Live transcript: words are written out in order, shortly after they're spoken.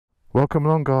Welcome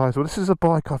along, guys. Well, this is a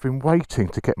bike I've been waiting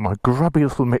to get my grubby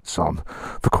little mitts on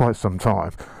for quite some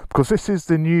time, because this is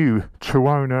the new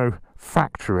Tuono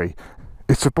Factory.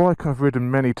 It's a bike I've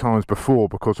ridden many times before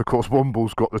because, of course,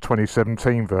 Womble's got the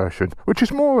 2017 version, which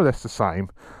is more or less the same,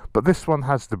 but this one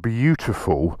has the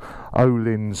beautiful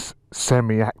Ohlins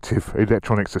semi-active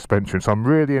electronic suspension, so I'm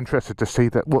really interested to see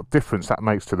what difference that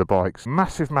makes to the bikes.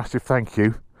 Massive thank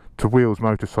you to Wheels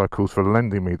Motorcycles for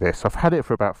lending me this. I've had it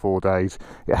for about 4 days.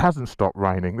 It hasn't stopped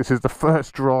raining. This is the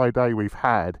first dry day we've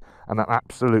had, and I'm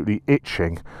absolutely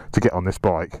itching to get on this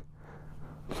bike.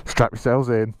 Strap yourselves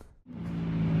in.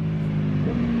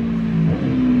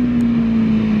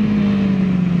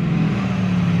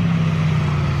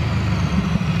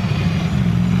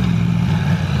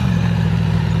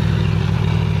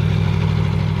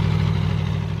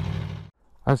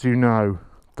 As you know,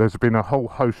 there's been a whole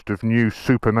host of new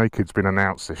Super Nakeds been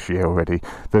announced this year already.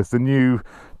 There's the new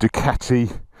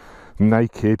Ducati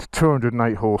Naked,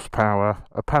 208 horsepower,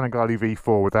 a Panigale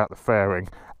V4 without the fairing,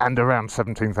 and around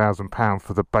 £17,000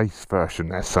 for the base version,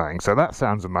 they're saying. So that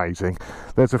sounds amazing.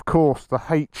 There's, of course, the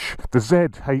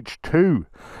ZH2,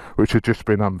 which has just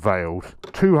been unveiled.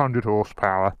 200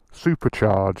 horsepower,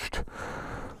 supercharged.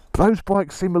 Those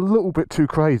bikes seem a little bit too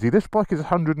crazy. This bike is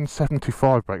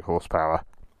 175 brake horsepower.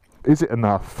 Is it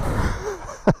enough?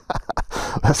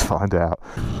 Let's find out.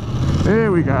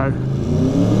 Here we go.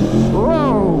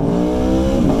 Whoa!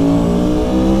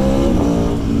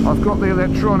 I've got the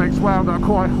electronics wound up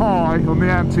quite high on the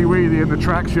anti-wheelie and the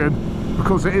traction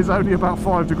because it is only about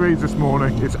 5 degrees this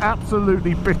morning. It's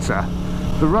absolutely bitter.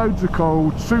 The roads are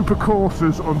cold. Super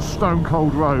coursers on stone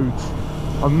cold roads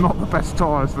are not the best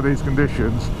tyres for these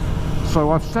conditions.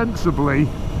 So I've sensibly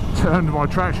turned my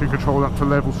traction control up to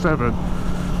level 7.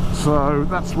 So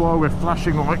that's why we're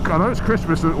flashing like, I know it's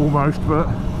Christmas almost, but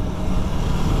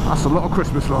that's a lot of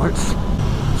Christmas lights.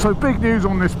 So big news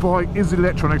on this bike is the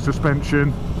electronic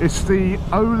suspension. It's the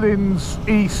Ohlins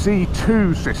EC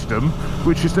system,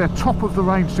 which is their top of the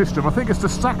range system. I think it's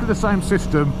exactly the same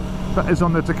system that is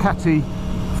on the Ducati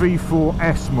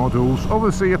V4S models.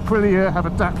 Obviously Aprillia have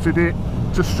adapted it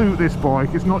to suit this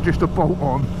bike. It's not just a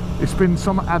bolt-on, it's been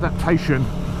some adaptation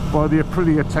by the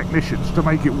Aprillia technicians to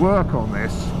make it work on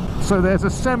this. So there's a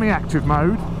semi-active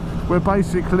mode where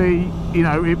basically, you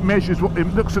know, it measures what, it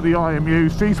looks at the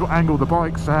IMU, sees what angle the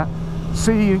bike's at,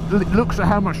 looks at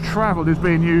how much travel is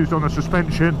being used on the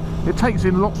suspension, it takes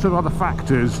in lots of other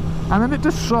factors, and then it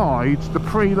decides the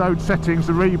preload settings,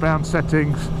 the rebound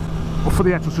settings for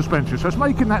the actual suspension. So it's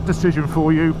making that decision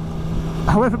for you,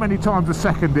 however many times a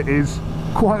second it is,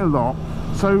 quite a lot.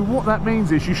 So what that means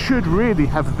is you should really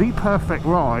have the perfect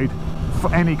ride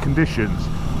for any conditions.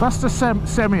 That's the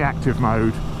semi-active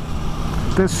mode.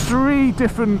 There's 3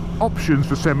 different options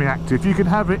for semi-active. You can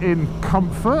have it in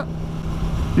comfort,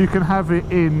 you can have it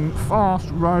in fast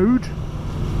road,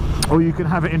 or you can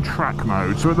have it in track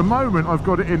mode. So at the moment I've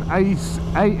got it in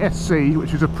ASC,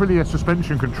 which is Aprilia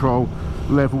suspension control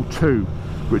level 2,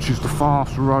 which is the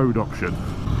fast road option.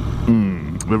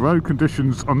 The road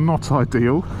conditions are not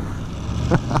ideal.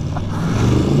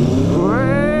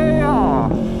 We are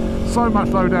so much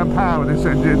low down power in this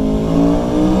engine.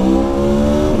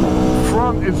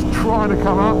 Front is trying to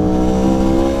come up.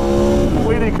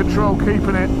 Wheelie control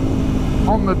keeping it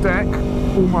on the deck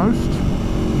almost.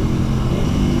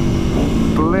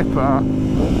 Blipper.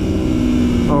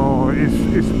 Oh,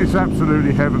 it's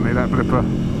absolutely heavenly, that blipper.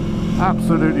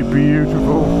 Absolutely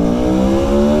beautiful.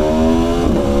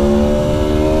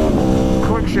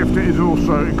 Quick shifter is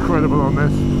also incredible on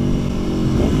this.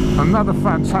 Another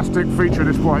fantastic feature of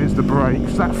this bike is the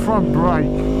brakes. That front brake,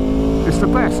 it's the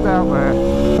best out there.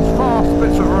 It's fast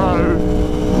bits of road.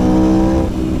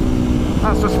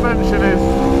 That suspension is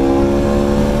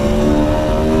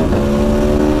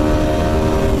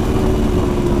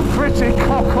pretty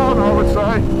cock on, I would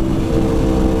say.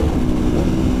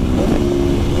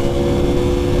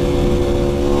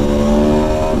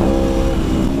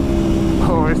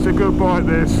 Oh, it's a good bike,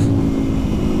 this.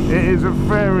 It is a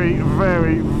very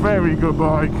good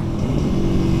bike.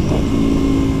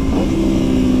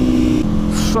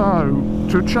 So,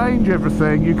 to change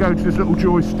everything, you go to this little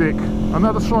joystick.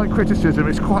 Another slight criticism,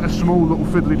 it's quite a small little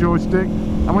fiddly joystick.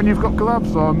 And when you've got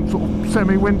gloves on, sort of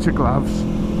semi-winter gloves,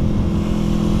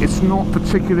 it's not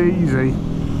particularly easy.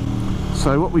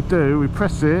 So what we do, we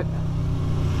press it.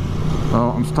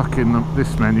 Oh, I'm stuck in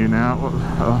this menu now.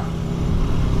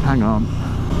 Hang on.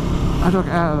 How do I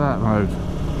get out of that mode?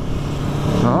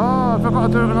 Oh, have I got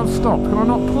to do it non-stop? Can I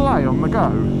not play on the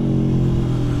go?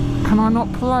 Can I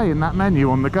not play in that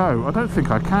menu on the go? I don't think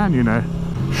I can, you know.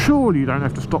 Surely you don't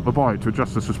have to stop the bike to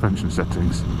adjust the suspension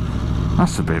settings.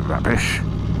 That's a bit rubbish.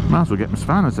 Might as well get my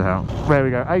spanners out. There we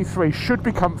go. A3 should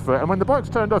be comfort, and when the bike's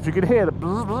turned off, you can hear the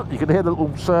bzz, you can hear the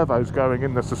little servos going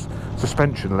in the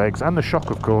suspension legs and the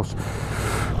shock, of course.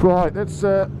 Right, let's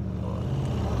try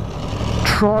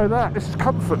that. This is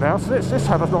comfort now, so let's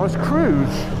have a nice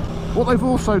cruise. What they've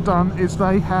also done is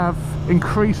they have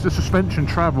increased the suspension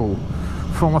travel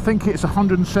from, I think it's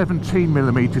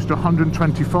 117mm to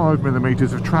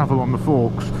 125mm of travel on the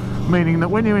forks, meaning that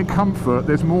when you're in comfort,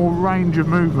 there's more range of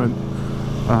movement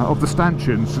of the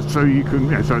stanchions, so you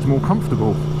can, so it's more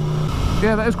comfortable.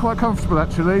 Yeah, that is quite comfortable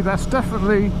actually. That's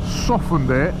definitely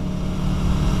softened it.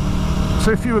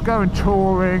 So if you were going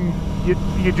touring, you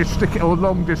just stick it, or a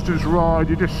long distance ride,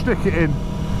 you just stick it in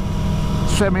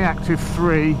semi-active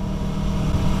 3,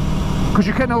 because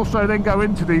you can also then go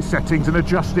into these settings and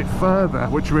adjust it further,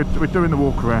 which we're doing the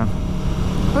walk around.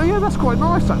 But yeah, that's quite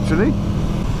nice actually.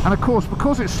 And of course,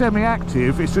 because it's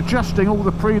semi-active, it's adjusting all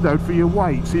the preload for your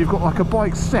weight, so you've got like a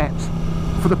bike set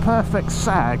for the perfect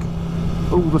sag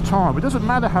all the time. It doesn't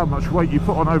matter how much weight you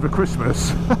put on over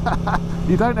Christmas.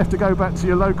 You don't have to go back to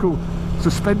your local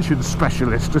suspension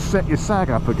specialist to set your sag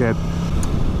up again.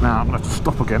 Now I'm going to have to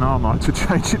stop again, aren't I, to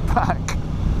change it back.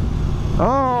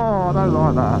 Oh, I don't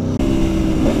like that.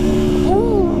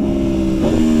 Ooh.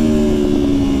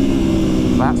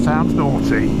 That sounds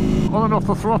naughty. On and off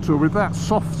the throttle with that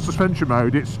soft suspension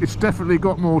mode, it's definitely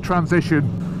got more transition,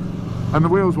 and the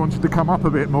wheels wanted to come up a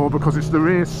bit more because it's the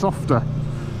rear softer.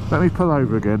 Let me pull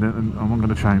over again, and I'm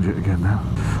going to change it again now.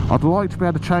 I'd like to be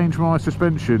able to change my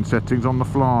suspension settings on the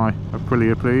fly.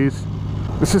 Aprillia, please.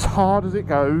 This is hard as it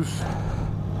goes.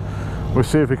 We'll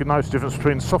see if we can notice the difference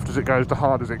between soft as it goes to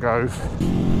hard as it goes.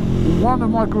 One of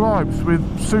my gripes with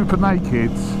Super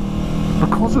Nakeds,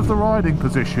 because of the riding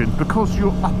position, because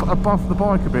you're up above the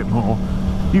bike a bit more,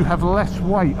 you have less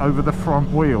weight over the front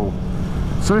wheel.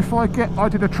 So if I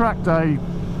did a track day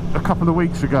a couple of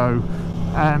weeks ago,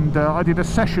 and I did a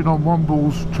session on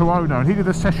Womble's Tuono, and he did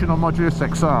a session on my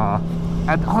GSXR,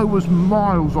 and I was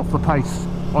miles off the pace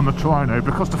on the Tuono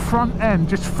because the front end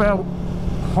just felt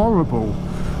horrible,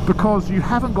 because you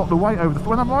haven't got the weight over the...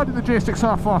 When I'm riding the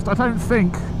GSXR fast, I don't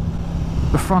think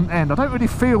the front end, I don't really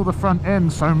feel the front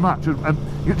end so much, and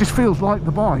it just feels like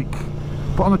the bike.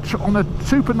 But on a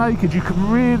Super Naked, you can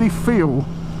really feel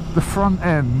the front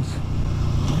end,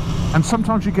 and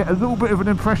sometimes you get a little bit of an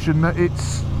impression that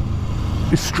it's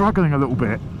struggling a little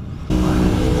bit.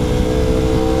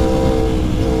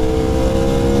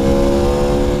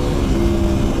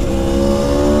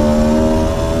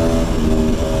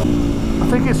 I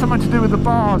think it's something to do with the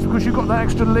bars, because you've got that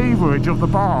extra leverage of the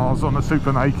bars on the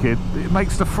Super Naked. It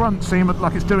makes the front seem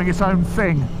like it's doing its own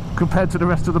thing compared to the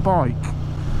rest of the bike.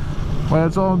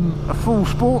 Whereas on a full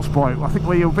sports bike, I think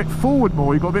where you're a bit forward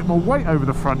more, you've got a bit more weight over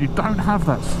the front, you don't have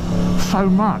that so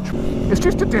much. It's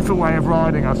just a different way of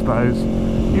riding, I suppose.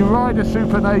 You ride a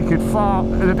Super Naked far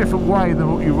in a different way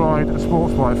than what you ride a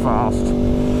sports bike fast.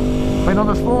 I mean, on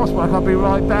a sports bike I'd be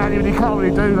right down, and you can't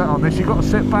really do that on this. You've got to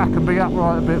sit back and be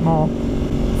upright a bit more.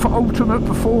 For ultimate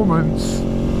performance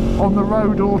on the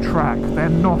road or track, they're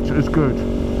not as good.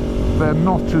 They're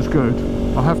not as good,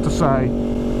 I have to say.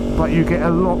 But you get a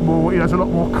lot more, there's a lot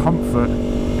more comfort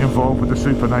involved with the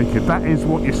Super Naked. That is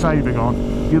what you're saving on.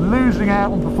 You're losing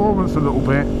out on performance a little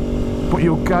bit, but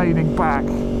you're gaining back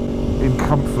in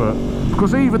comfort.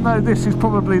 Because even though this is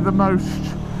probably the most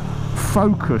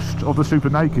focused of the Super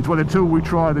Nakeds, well, until we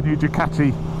try the new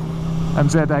Ducati and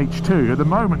ZH2, at the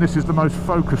moment this is the most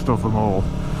focused of them all.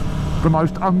 The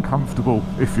most uncomfortable,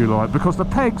 if you like, because the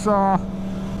pegs are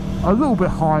a little bit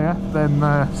higher than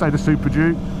say the Super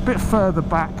Duke, a bit further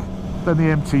back than the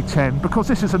MT10, because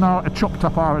this is a chopped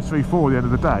up RS34 at the end of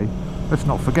the day. Let's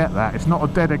not forget that. It's not a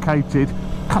dedicated,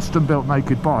 custom built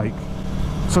naked bike.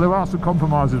 So there are some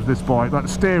compromises with this bike. Like the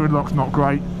steering lock's not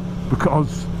great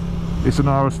because it's an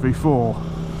RS34,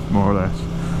 more or less.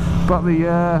 But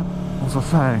the, what was I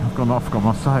saying? I've forgotten what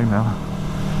I was saying now.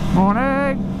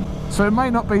 Morning! So it may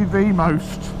not be the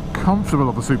most comfortable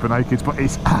of the Super Nakeds, but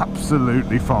it's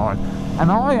absolutely fine. And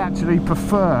I actually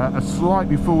prefer a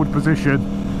slightly forward position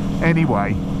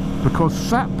anyway, because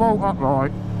sat bolt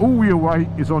upright, all your weight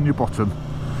is on your bottom,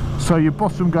 so your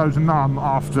bottom goes numb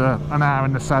after an hour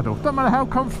in the saddle. Don't matter how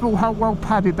comfortable, how well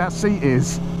padded that seat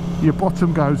is, your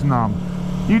bottom goes numb.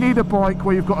 You need a bike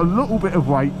where you've got a little bit of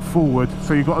weight forward,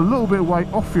 so you've got a little bit of weight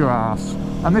off your ass.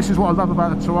 And this is what I love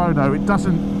about the Tuono, it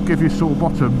doesn't give you sore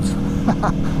bottoms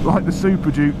like the Super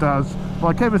Duke does,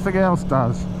 like everything else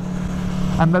does.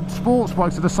 And the sports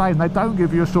bikes are the same, they don't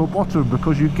give you a sore bottom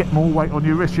because you get more weight on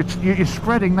your wrist. You're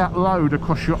spreading that load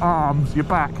across your arms, your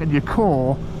back and your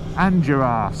core and your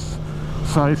ass.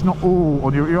 So it's not all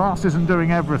on your ass isn't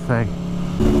doing everything.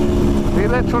 The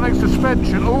electronic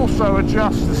suspension also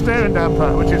adjusts the steering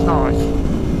damper, which is nice.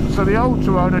 So the old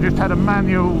Tuono just had a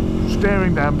manual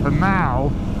steering damper.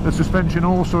 Now the suspension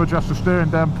also adjusts the steering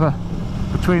damper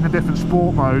between the different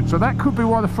sport modes. So that could be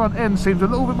why the front end seems a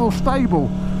little bit more stable,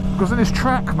 because in this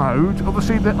track mode,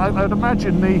 obviously I'd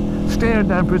imagine the steering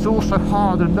damper is also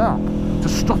hardened up to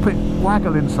stop it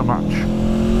waggling so much.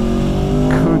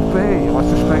 Could be, I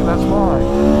suspect that's why.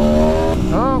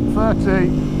 Oh,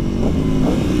 30.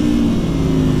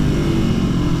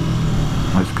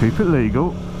 Let's keep it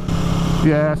legal.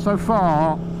 Yeah, so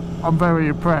far I'm very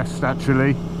impressed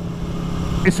actually.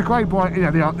 It's a great bike, yeah,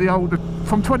 the older,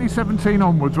 from 2017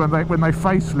 onwards when they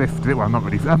facelifted it, well not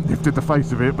really lifted the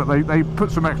face of it, but they put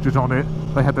some extras on it.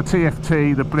 They had the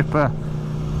TFT, the blipper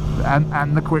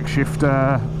and the quick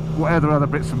shifter, whatever other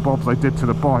bits and bobs they did to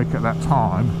the bike at that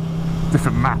time,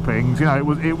 different mappings, you know,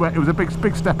 it was a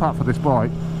big step up for this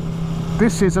bike.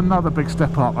 This is another big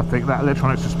step up, I think, that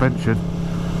electronic suspension.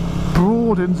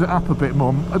 Broadens it up a bit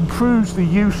more, improves the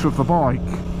use of the bike,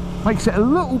 makes it a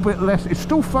little bit less, it's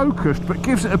still focused, but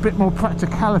gives it a bit more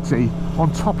practicality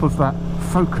on top of that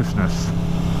focusness.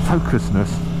 Focusness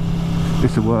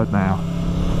is a word now.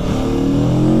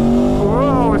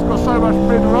 Whoa, it's got so much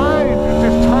mid-range, it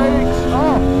just takes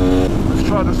off. Let's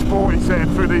try the sporty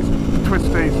setting through these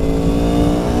twisties.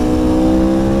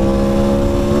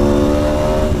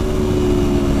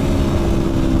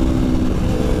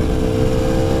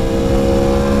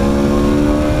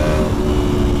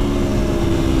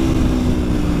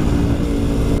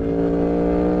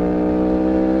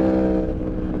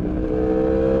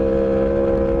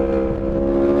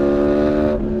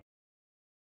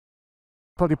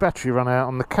 Bloody battery run out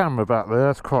on the camera back there,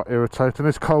 that's quite irritating.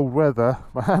 This cold weather,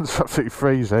 my hand's absolutely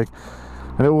freezing,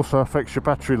 and it also affects your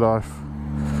battery life.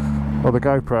 Or the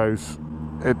GoPros.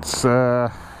 It's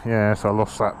yeah, so I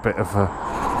lost that bit of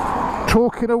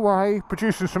talking away,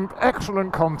 producing some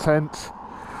excellent content,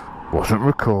 wasn't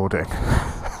recording.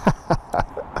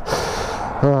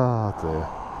 Oh dear,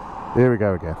 here we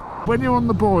go again. When you're on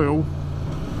the boil,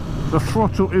 the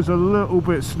throttle is a little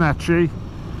bit snatchy.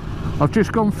 I've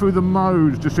just gone through the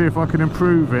modes to see if I can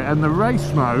improve it, and the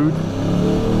race mode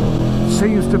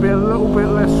seems to be a little bit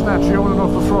less snatchy on and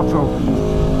off the throttle.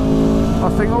 I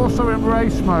think also in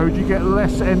race mode you get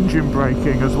less engine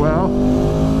braking as well,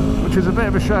 which is a bit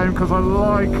of a shame because I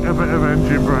like a bit of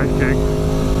engine braking,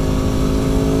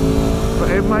 but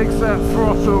it makes that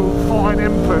throttle fine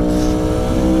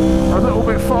inputs a little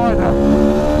bit finer.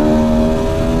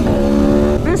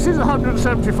 This is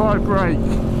 175 brake.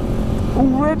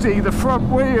 Already the front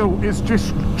wheel is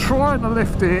just trying to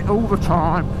lift it all the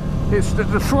time. It's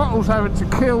the throttle's having to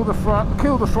kill the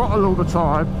throttle all the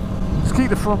time to keep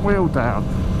the front wheel down.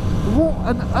 What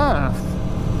on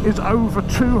earth is over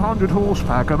 200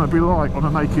 horsepower going to be like on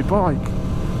a naked bike?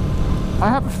 I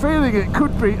have a feeling it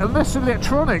could be, unless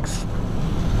electronics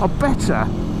are better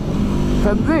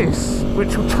than this,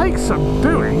 which will take some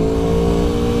doing.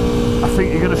 I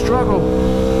think you're going to struggle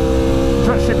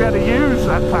to actually be able to use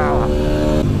that power.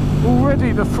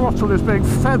 Already the throttle is being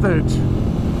feathered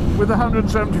with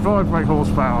 175 brake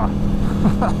horsepower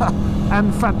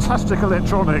and fantastic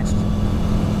electronics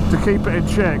to keep it in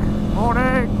check.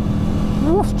 Morning!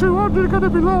 What's 200 going to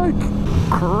be like?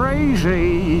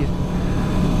 Crazy!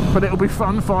 But it'll be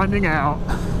fun finding out.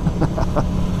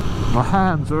 My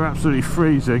hands are absolutely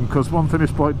freezing because one thing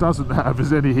this bike doesn't have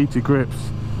is any heated grips.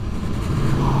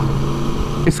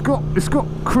 It's got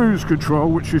cruise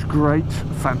control, which is great,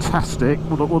 fantastic,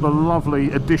 what a lovely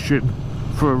addition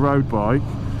for a road bike,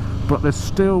 but there's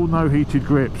still no heated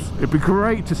grips. It'd be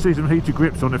great to see some heated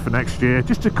grips on it for next year,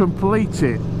 just to complete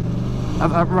it,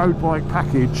 that road bike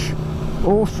package.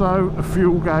 Also a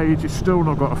fuel gauge, it's still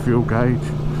not got a fuel gauge.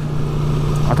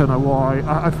 I don't know why.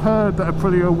 I've heard that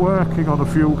Aprillia are working on a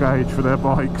fuel gauge for their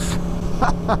bikes.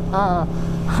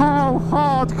 How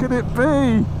hard can it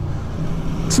be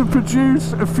to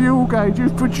produce a fuel gauge?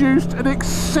 You've produced an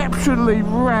exceptionally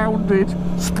rounded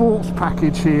sports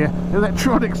package here.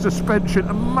 Electronic suspension,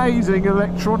 amazing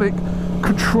electronic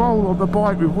control on the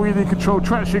bike with wheelie control,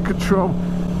 traction control.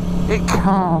 It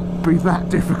can't be that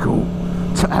difficult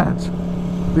to add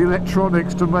the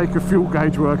electronics to make a fuel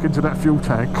gauge work into that fuel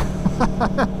tank.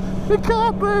 It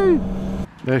can't be!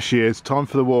 There she is, time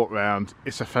for the walk round.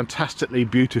 It's a fantastically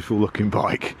beautiful looking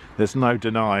bike, there's no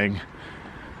denying.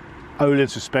 Ohlins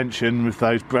suspension with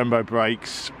those Brembo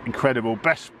brakes, incredible,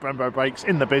 best Brembo brakes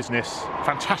in the business.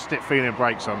 Fantastic feeling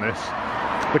brakes on this.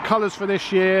 The colours for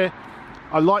this year,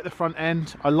 I like the front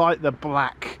end, I like the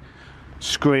black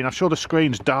screen. I'm sure the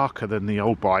screen's darker than the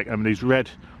old bike. I mean, these red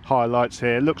highlights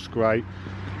here, looks great.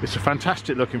 It's a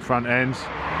fantastic looking front end.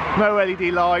 No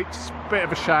LED lights, bit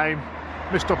of a shame,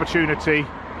 missed opportunity,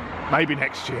 maybe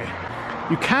next year.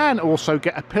 You can also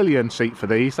get a pillion seat for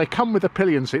these. They come with a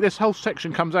pillion seat. This whole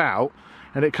section comes out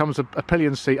and it comes a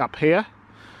pillion seat up here.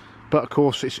 But of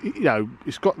course, it's, you know,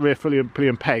 it's got rear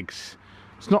pillion pegs.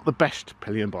 It's not the best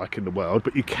pillion bike in the world,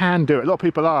 but you can do it. A lot of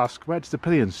people ask, where does the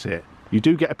pillion sit? You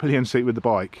do get a pillion seat with the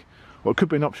bike. Well, it could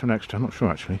be an option extra, I'm not sure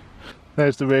actually.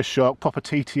 There's the rear shock, proper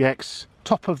TTX,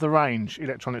 top of the range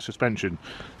electronic suspension.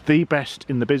 The best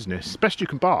in the business, best you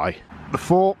can buy. The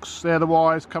forks, they're the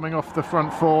wires coming off the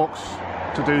front forks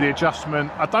to do the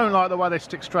adjustment. I don't like the way they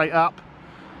stick straight up.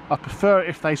 I prefer it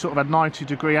if they sort of had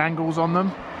 90-degree angles on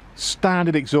them.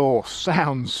 Standard exhaust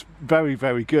sounds very,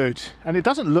 very good, and it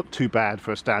doesn't look too bad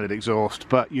for a standard exhaust,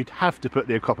 but you'd have to put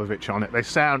the Akrapovic on it. They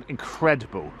sound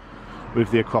incredible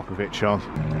with the Akrapovic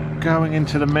on. Going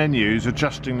into the menus,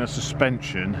 adjusting the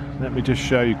suspension, let me just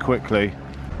show you quickly.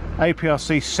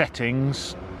 APRC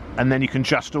settings, and then you can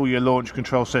adjust all your launch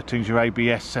control settings, your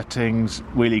ABS settings,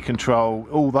 wheelie control,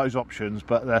 all those options.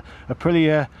 But the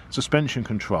Aprilia suspension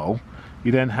control,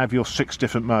 you then have your 6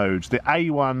 different modes. The A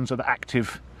ones are the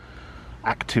active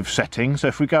settings. So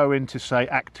if we go into, say,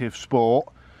 active sport,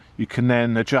 you can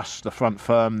then adjust the front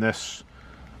firmness,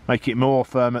 make it more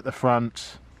firm at the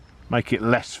front, make it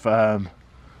less firm.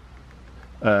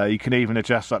 You can even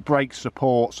adjust like brake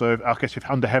support, so I guess if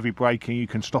under heavy braking you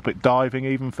can stop it diving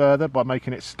even further by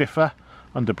making it stiffer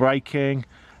under braking,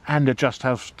 and adjust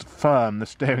how firm the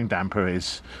steering damper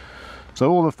is.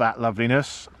 So all of that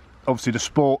loveliness. Obviously the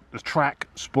sport, the track,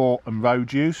 sport and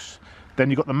road use. Then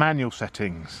you've got the manual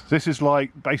settings. This is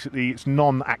like, basically it's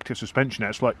non-active suspension.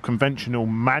 It's like conventional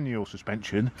manual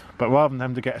suspension, but rather than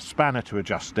having to get a spanner to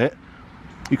adjust it,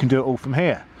 you can do it all from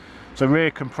here. So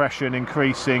rear compression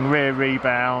increasing, rear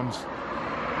rebounds.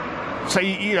 So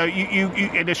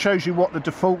and it shows you what the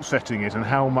default setting is and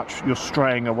how much you're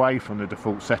straying away from the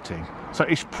default setting. So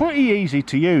it's pretty easy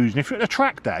to use. And if you're at a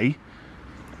track day,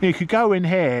 you could go in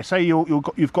here, say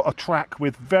you've got a track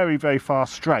with very, very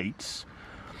fast straights,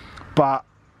 but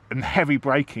in heavy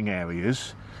braking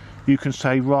areas, you can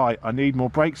say, right, I need more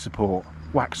brake support,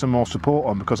 whack some more support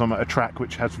on because I'm at a track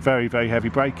which has very, very heavy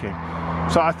braking.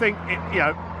 So I think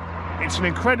it's an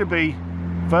incredibly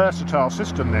versatile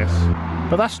system, this.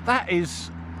 But that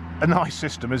is a nice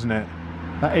system, isn't it?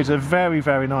 That is a very,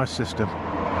 very nice system.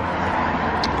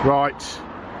 Right,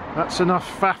 that's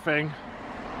enough faffing.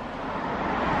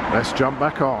 Let's jump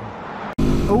back on.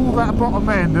 All that bottom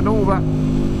end and all that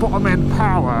bottom end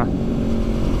power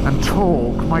and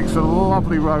torque makes a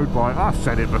lovely road bike. I've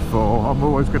said it before, I'm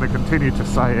always going to continue to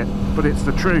say it, but it's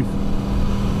the truth.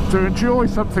 To enjoy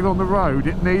something on the road,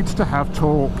 it needs to have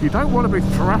torque. You don't want to be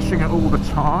thrashing it all the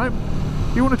time.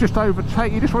 You want to just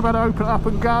overtake, you just want to be able to open it up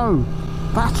and go.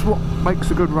 That's what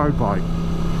makes a good road bike.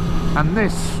 And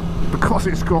this, because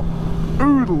it's got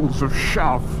oodles of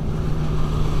shove,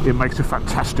 it makes a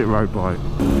fantastic road bike.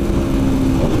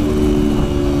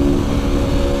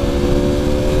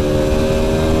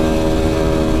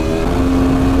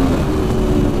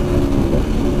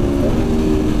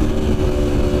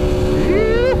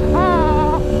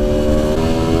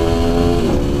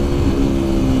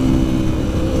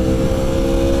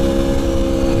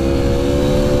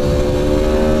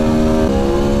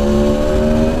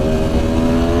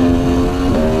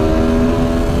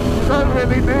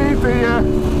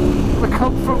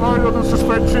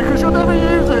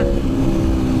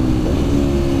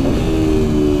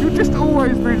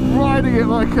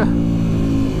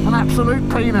 An absolute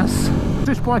penis.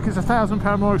 This bike is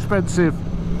 £1,000 more expensive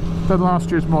than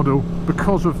last year's model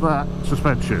because of that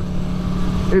suspension.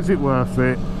 Is it worth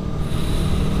it?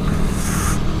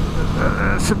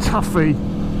 It's a toughie.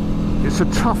 It's a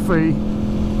toughie.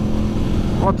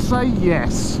 I'd say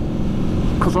yes,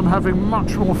 because I'm having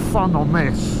much more fun on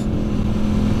this.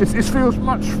 It feels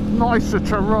much nicer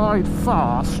to ride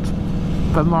fast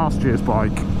than last year's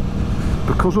bike,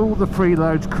 because all the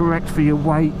preload's correct for your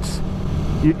weight.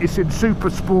 It's in super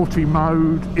sporty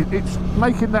mode. It's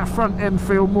making that front end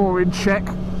feel more in check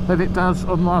than it does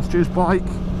on last year's bike.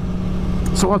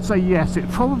 So I'd say yes, it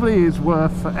probably is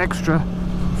worth the extra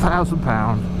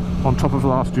 £1,000 on top of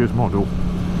last year's model.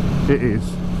 It is.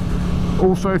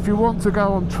 Also, if you want to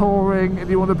go on touring and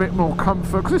you want a bit more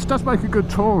comfort, because this does make a good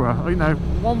tourer. You know,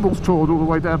 Womble's toured all the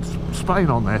way down to Spain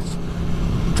on this.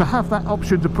 To have that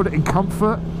option to put it in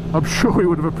comfort, I'm sure he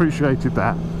would have appreciated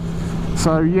that.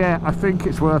 So yeah, I think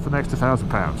it's worth an extra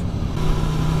 £1,000.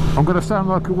 I'm going to sound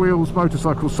like a Wheels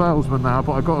motorcycle salesman now,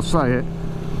 but I've got to say it.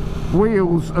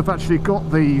 Wheels have actually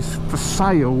got these for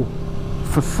sale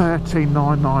for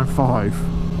 £13,995.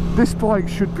 This bike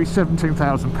should be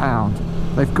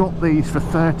 £17,000. They've got these for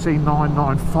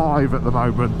 £13,995 at the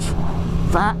moment.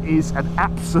 That is an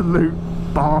absolute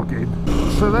bargain.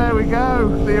 So there we go,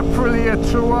 the Aprillia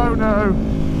Tuono.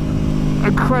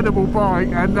 Incredible bike,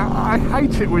 and I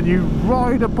hate it when you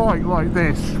ride a bike like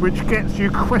this which gets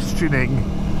you questioning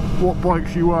what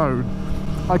bikes you own.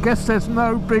 I guess there's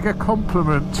no bigger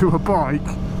compliment to a bike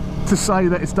to say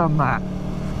that it's done that.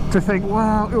 To think,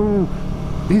 well,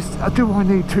 do I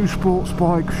need two sports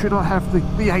bikes? Should I have the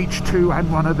H2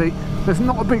 and one of the... There's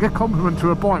not a bigger compliment to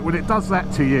a bike when it does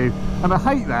that to you, and I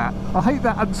hate that. I hate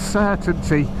that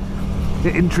uncertainty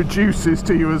it introduces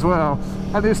to you as well.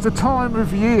 And it's the time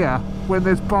of year when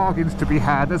there's bargains to be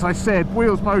had. As I said,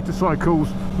 Wheels Motorcycles,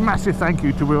 massive thank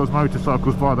you to Wheels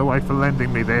Motorcycles, by the way, for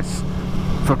lending me this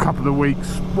for a couple of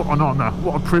weeks. What an honour,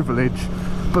 what a privilege.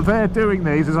 But they're doing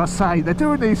these, as I say, they're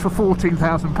doing these for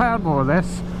 £14,000 more or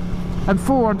less, and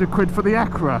 400 quid for the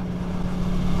Acura.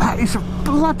 That is a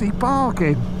bloody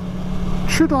bargain.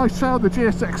 Should I sell the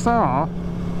GSXR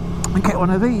and get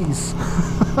one of these?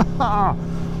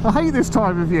 I hate this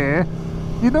time of year.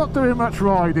 You're not doing much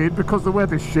riding because the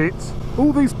weather's shit.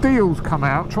 All these deals come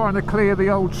out trying to clear the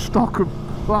old stock of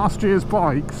last year's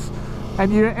bikes,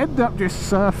 and you end up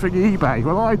just surfing eBay.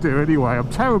 Well, I do anyway. I'm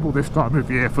terrible this time of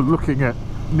year for looking at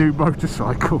new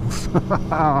motorcycles.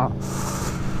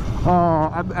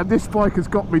 And this bike has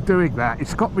got me doing that.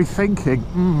 It's got me thinking,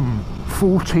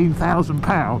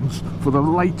 £14,000 for the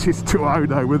latest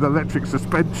Tuono with electric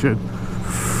suspension.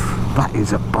 That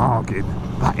is a bargain.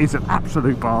 That is an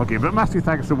absolute bargain. But massive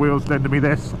thanks to Wheels lending me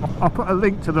this. I'll put a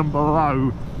link to them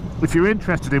below. If you're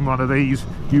interested in one of these,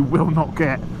 you will not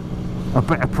get a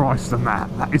better price than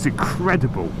that. That is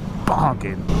incredible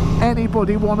bargain.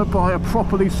 Anybody want to buy a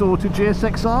properly sorted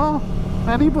GSXR?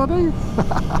 Anybody?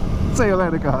 See you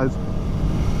later, guys.